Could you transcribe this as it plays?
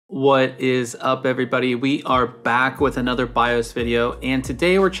What is up, everybody? We are back with another BIOS video, and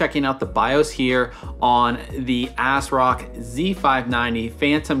today we're checking out the BIOS here on the ASRock Z590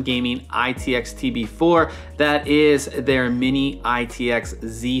 Phantom Gaming-ITX TB4. That is their mini ITX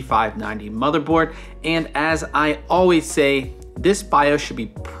Z590 motherboard. And as I always say, this BIOS should be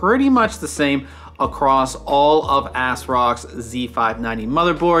pretty much the same across all of ASRock's Z590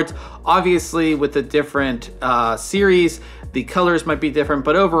 motherboards. Obviously, with the different series, the colors might be different,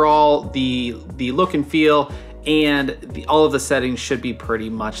 but overall, the look and feel and all of the settings should be pretty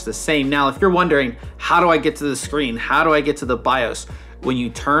much the same. Now, if you're wondering, how do I get to the screen? How do I get to the BIOS? When you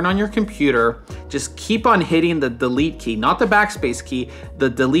turn on your computer, just keep on hitting the delete key, not the backspace key, the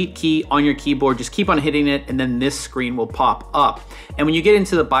delete key on your keyboard. Just keep on hitting it, and then this screen will pop up. And when you get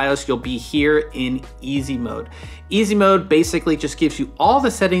into the BIOS, you'll be here in easy mode. Easy mode basically just gives you all the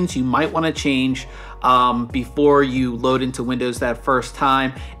settings you might want to change before you load into Windows that first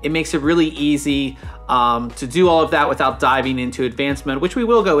time. It makes it really easy to do all of that without diving into advanced mode, which we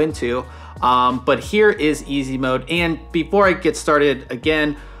will go into. But here is easy mode. And before I get started,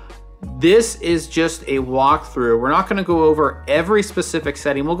 again, this is just a walkthrough. We're not going to go over every specific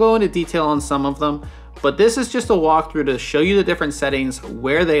setting. We'll go into detail on some of them, but this is just a walkthrough to show you the different settings,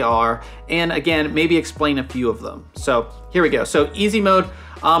 where they are, and again, maybe explain a few of them. So here we go. So easy mode.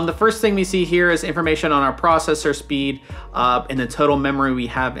 The first thing we see here is information on our processor speed and the total memory we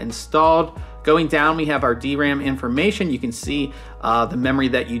have installed. Going down, we have our DRAM information. You can see the memory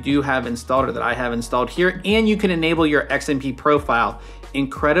that you do have installed or that I have installed here, and you can enable your XMP profile.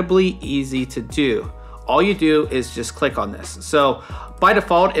 Incredibly easy to do. All you do is just click on this. So by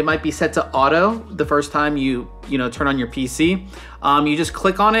default, it might be set to auto the first time you turn on your PC. You just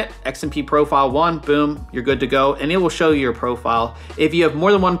click on it, XMP profile 1, boom, you're good to go, and it will show you your profile. If you have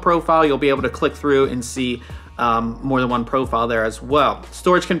more than one profile, you'll be able to click through and see more than one profile there as well.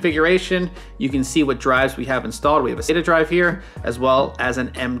 Storage configuration, you can see what drives we have installed. We have a SATA drive here, as well as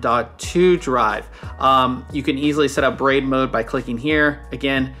an M.2 drive. You can easily set up RAID mode by clicking here.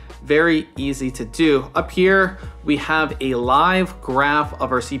 Again, very easy to do. Up here, we have a live graph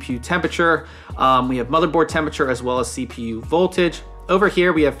of our CPU temperature. We have motherboard temperature as well as CPU voltage. Over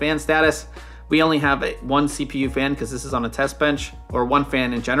here, we have fan status. We only have one CPU fan because this is on a test bench, or one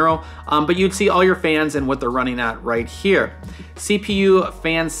fan in general, but you'd see all your fans and what they're running at right here. CPU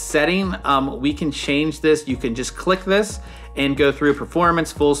fan setting, we can change this. You can just click this and go through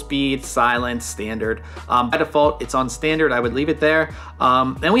performance, full speed, silent, standard. By default, it's on standard. I would leave it there.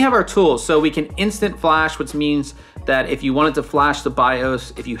 Then we have our tools. So we can instant flash, which means that if you wanted to flash the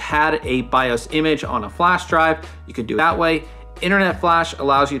BIOS, if you had a BIOS image on a flash drive, you could do it that way. Internet flash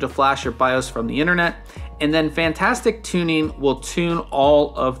allows you to flash your BIOS from the internet. And then fantastic tuning will tune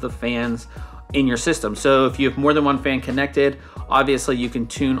all of the fans in your system. So if you have more than one fan connected, obviously you can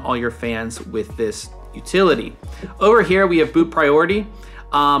tune all your fans with this utility. Over here, we have boot priority.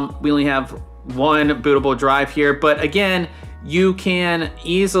 We only have one bootable drive here, but again, you can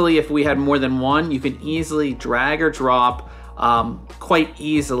easily, if we had more than one, you can easily drag or drop quite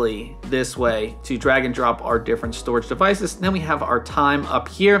easily this way to drag and drop our different storage devices. And then we have our time up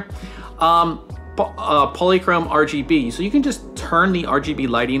here. Polychrome RGB. So you can just turn the RGB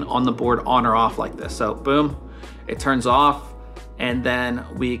lighting on the board on or off like this. So boom, it turns off, and then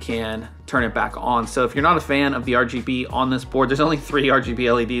we can turn it back on. So if you're not a fan of the RGB on this board, there's only 3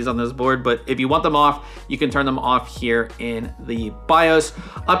 RGB LEDs on this board, but if you want them off, you can turn them off here in the BIOS.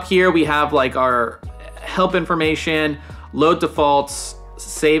 Up here, we have like our help information, load defaults,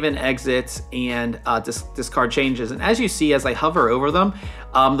 save and exits, and discard changes. And as you see, as I hover over them,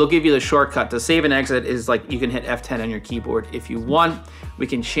 they'll give you the shortcut. To save and exit is like you can hit F10 on your keyboard if you want. We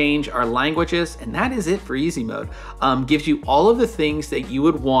can change our languages, and that is it for easy mode. Gives you all of the things that you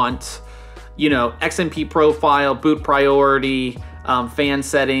would want, XMP profile, boot priority, fan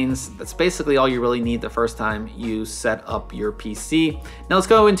settings. That's basically all you really need the first time you set up your PC. Now let's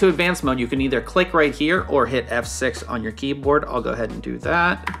go into advanced mode. You can either click right here or hit F6 on your keyboard. I'll go ahead and do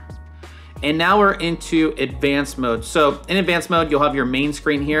that. And now we're into advanced mode. So in advanced mode, you'll have your main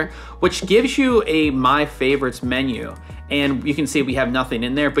screen here, which gives you a My Favorites menu. And you can see we have nothing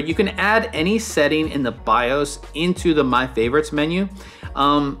in there, but you can add any setting in the BIOS into the My Favorites menu.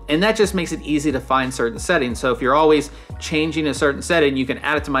 And that just makes it easy to find certain settings. So if you're always changing a certain setting, you can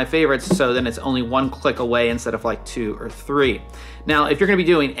add it to My Favorites, so then it's only one click away instead of like 2 or 3. Now, if you're gonna be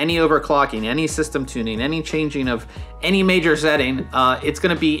doing any overclocking, any system tuning, any changing of any major setting, it's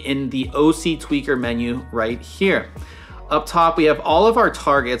gonna be in the OC Tweaker menu right here. Up top, we have all of our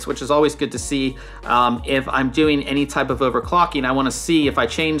targets, which is always good to see. If I'm doing any type of overclocking, I wanna see if I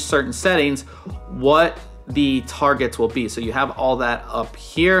change certain settings, what the targets will be. So you have all that up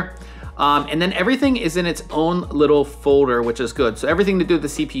here. And then everything is in its own little folder, which is good. So everything to do with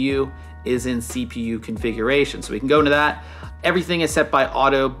the CPU is in CPU configuration. So we can go into that. Everything is set by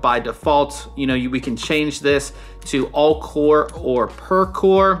auto by default. You know, we can change this to all core or per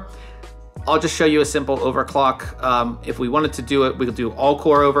core. I'll just show you a simple overclock. If we wanted to do it, we could do all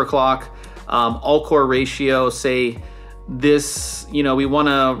core overclock, all core ratio, say this, you know, we want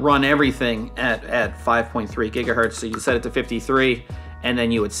to run everything at 5.3 gigahertz. So you set it to 53 and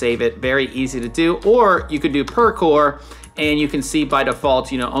then you would save it. Very easy to do. Or you could do per core and you can see by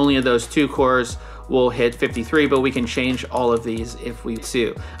default, you know, only of those 2 cores will hit 53, but we can change all of these if we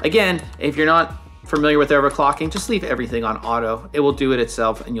do. Again, if you're not familiar with overclocking, just leave everything on auto. It will do it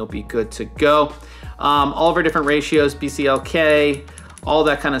itself and you'll be good to go. All of our different ratios, BCLK, all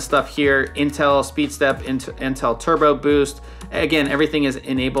that kind of stuff here, Intel Speed Step, Intel Turbo Boost. Again, everything is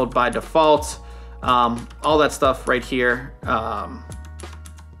enabled by default. All that stuff right here.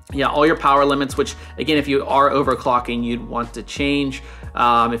 Yeah, all your power limits, which again, if you are overclocking, you'd want to change.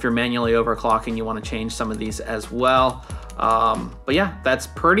 If you're manually overclocking, you want to change some of these as well. But yeah, that's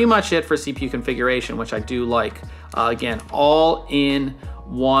pretty much it for CPU configuration, which I do like. Again, all in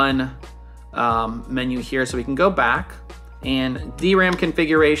one menu here. So we can go back and DRAM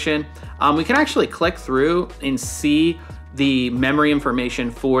configuration. We can actually click through and see the memory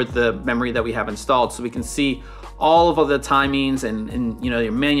information for the memory that we have installed. So we can see all of the timings and you know,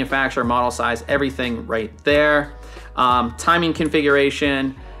 your manufacturer, model size, everything right there. Timing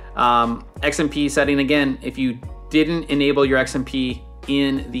configuration, XMP setting. Again, if you didn't enable your XMP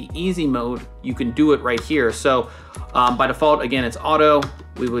in the easy mode, you can do it right here. So by default, again, it's auto.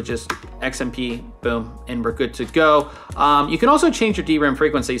 We would just XMP, boom, and we're good to go. You can also change your DRAM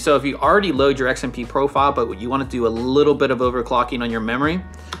frequency. So if you already load your XMP profile, but you want to do a little bit of overclocking on your memory,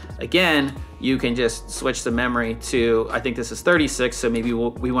 again, you can just switch the memory to, I think this is 36, so maybe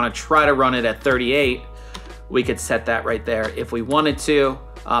we want to try to run it at 38. We could set that right there if we wanted to.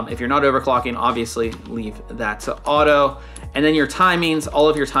 If you're not overclocking, obviously leave that to auto. And then your timings, all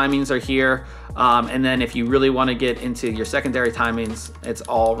of your timings are here. And then if you really want to get into your secondary timings, it's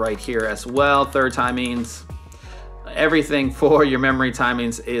all right here as well. Third timings, everything for your memory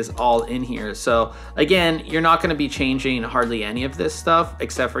timings is all in here. So again, you're not going to be changing hardly any of this stuff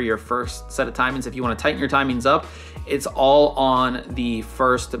except for your first set of timings. If you want to tighten your timings up, it's all on the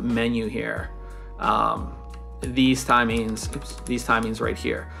first menu here. These timings right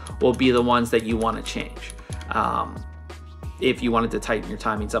here will be the ones that you want to change. If you wanted to tighten your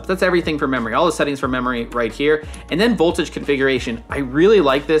timings up. That's everything for memory. All the settings for memory right here. And then voltage configuration. I really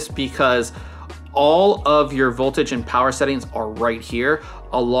like this because all of your voltage and power settings are right here.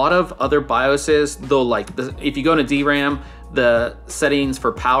 A lot of other BIOSes, though, like if you go into DRAM, the settings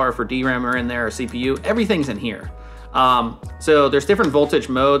for power for DRAM are in there, or CPU, everything's in here. So there's different voltage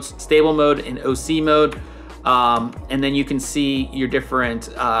modes, stable mode and OC mode. And then you can see your different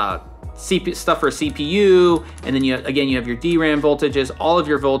stuff for CPU, and then you have your DRAM voltages, all of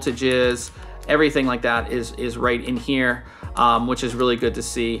your voltages, everything like that is right in here, which is really good to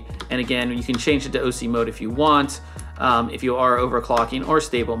see. And again, you can change it to OC mode if you want, if you are overclocking, or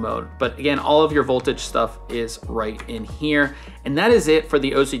stable mode. But again, all of your voltage stuff is right in here. And that is it for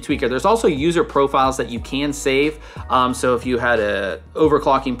the OC tweaker. There's also user profiles that you can save. So if you had a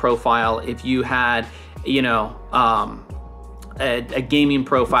overclocking profile, if you had, you know, a gaming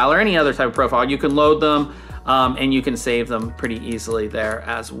profile or any other type of profile, you can load them and you can save them pretty easily there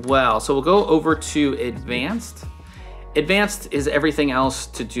as well. So we'll go over to advanced. Advanced is everything else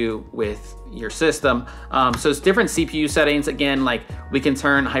to do with your system. So it's different CPU settings. Again, like we can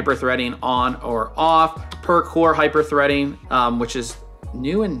turn hyper-threading on or off, per core hyper-threading, which is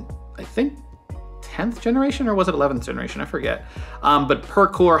new in, I think, 10th generation, or was it 11th generation? I forget. But per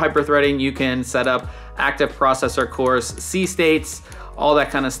core hyper-threading, you can set up active processor cores, C states, all that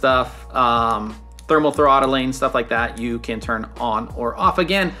kind of stuff. Thermal throttling, stuff like that, you can turn on or off.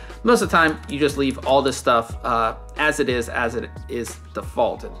 Again, most of the time, you just leave all this stuff as it is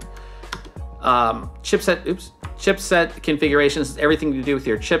defaulted. Chipset configurations, everything to do with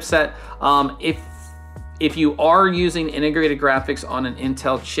your chipset. If you are using integrated graphics on an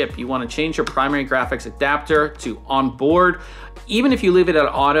Intel chip, you want to change your primary graphics adapter to onboard. Even if you leave it at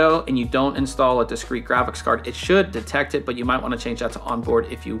auto and you don't install a discrete graphics card, it should detect it, but you might want to change that to onboard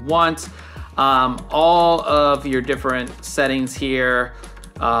if you want. All of your different settings here,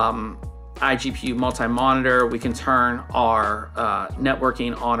 Igpu Multi-Monitor, we can turn our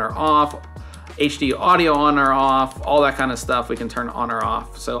networking on or off, HD audio on or off, all that kind of stuff we can turn on or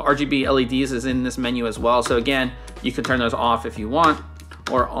off. So RGB LEDs is in this menu as well. So again, you can turn those off if you want.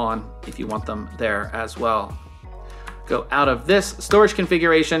 or on if you want them there as well. Go out of this storage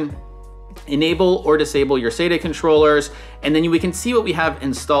configuration, enable or disable your SATA controllers, and then we can see what we have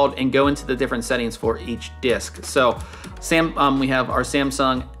installed and go into the different settings for each disk. So we have our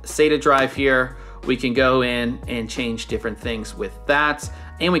Samsung SATA drive here. We can go in and change different things with that,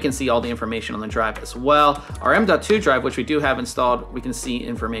 and we can see all the information on the drive as well. Our M.2 drive, which we do have installed, we can see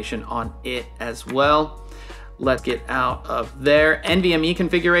information on it as well. Let's get out of there. NVMe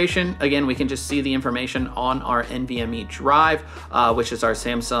configuration. Again, we can just see the information on our NVMe drive, which is our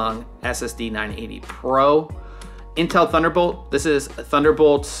Samsung SSD 980 Pro. Intel Thunderbolt. This is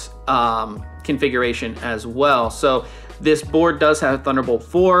Thunderbolt's configuration as well. So this board does have Thunderbolt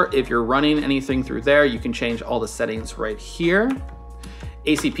 4. If you're running anything through there, you can change all the settings right here.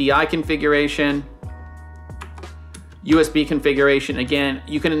 ACPI configuration. USB configuration. Again,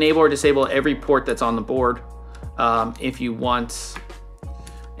 you can enable or disable every port that's on the board if you want.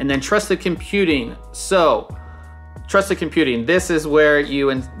 And then trusted computing. So trusted computing, this is where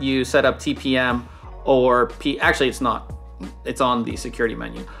you set up TPM or actually it's not. It's on the security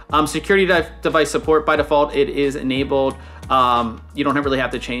menu. Security device support, by default, it is enabled. You don't really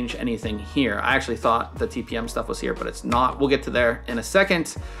have to change anything here. I actually thought the TPM stuff was here, but it's not. We'll get to there in a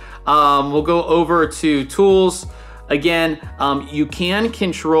second. We'll go over to tools. Again, you can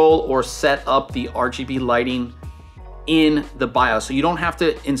control or set up the RGB lighting in the BIOS. So you don't have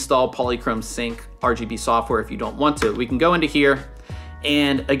to install Polychrome Sync RGB software if you don't want to. We can go into here,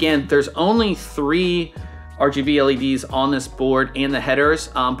 and again, there's only 3 RGB LEDs on this board and the headers,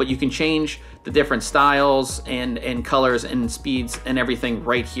 but you can change the different styles and colors and speeds and everything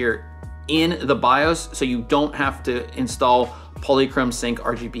right here in the BIOS, so you don't have to install Polychrome Sync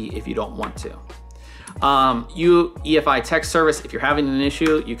RGB if you don't want to. EFI tech service, if you're having an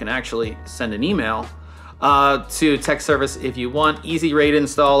issue, you can actually send an email to tech service if you want. Easy RAID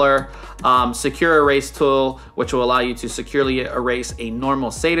installer, secure erase tool, which will allow you to securely erase a normal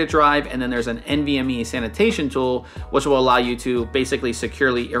SATA drive, and then there's an NVMe sanitation tool, which will allow you to basically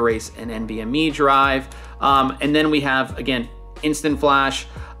securely erase an NVMe drive. And then we have, again, instant flash,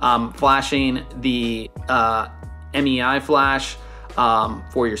 flashing the MEI flash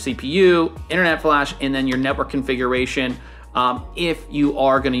for your CPU, internet flash, and then your network configuration. If you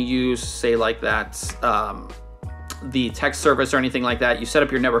are going to use, say, like that, the text service or anything like that, you set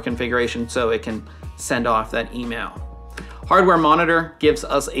up your network configuration so it can send off that email. Hardware monitor gives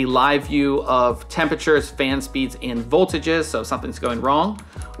us a live view of temperatures, fan speeds, and voltages. So if something's going wrong,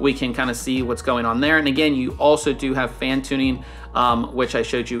 we can kind of see what's going on there. And again, you also do have fan tuning, which I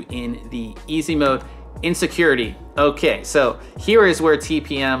showed you in the easy mode. In security, okay, so here is where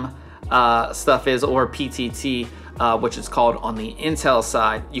TPM stuff is, or PTT, which is called on the Intel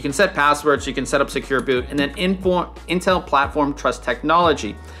side. You can set passwords, you can set up secure boot, and then Intel Platform Trust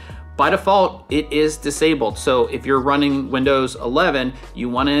Technology. By default, it is disabled. So if you're running Windows 11, you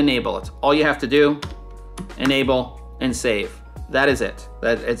want to enable it. All you have to do, enable and save. That is it.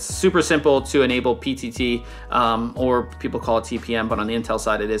 It's super simple to enable PTT, or people call it TPM, but on the Intel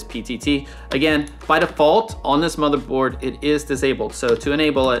side, it is PTT. Again, by default, on this motherboard, it is disabled. So to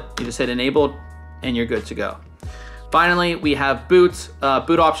enable it, you just hit enabled and you're good to go. Finally, we have boot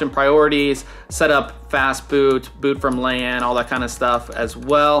option priorities, set up fast boot, boot from LAN, all that kind of stuff as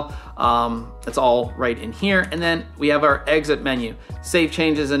well. It's all right in here. And then we have our exit menu, save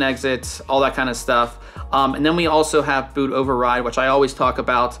changes and exits, all that kind of stuff. And then we also have boot override, which I always talk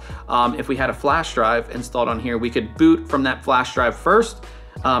about. If we had a flash drive installed on here, we could boot from that flash drive first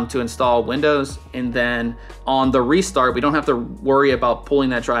to install Windows, and then on the restart, we don't have to worry about pulling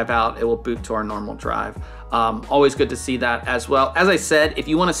that drive out. It will boot to our normal drive. Always good to see that as well. As I said, if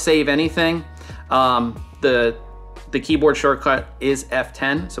you want to save anything, the keyboard shortcut is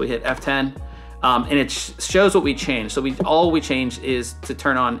F10. So we hit F10, and it shows what we changed. So all we changed is to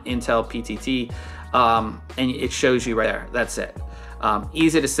turn on Intel PTT, and it shows you right there. That's it.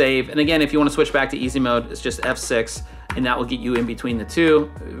 Easy to save. And again, if you want to switch back to easy mode, it's just F6, and that will get you in between the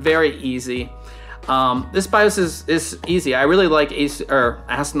two. Very easy. This BIOS is easy. I really like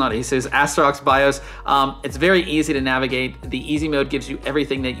ASRock's BIOS. It's very easy to navigate. The easy mode gives you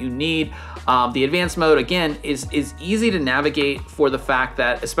everything that you need. The advanced mode, again, is easy to navigate for the fact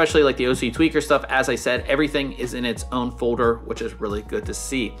that, especially like the OC tweaker stuff, as I said, everything is in its own folder, which is really good to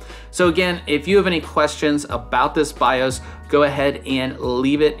see. So again, if you have any questions about this BIOS, go ahead and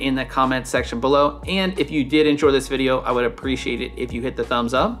leave it in the comment section below. And if you did enjoy this video, I would appreciate it if you hit the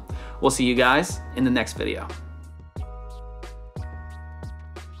thumbs up. We'll see you guys in the next video.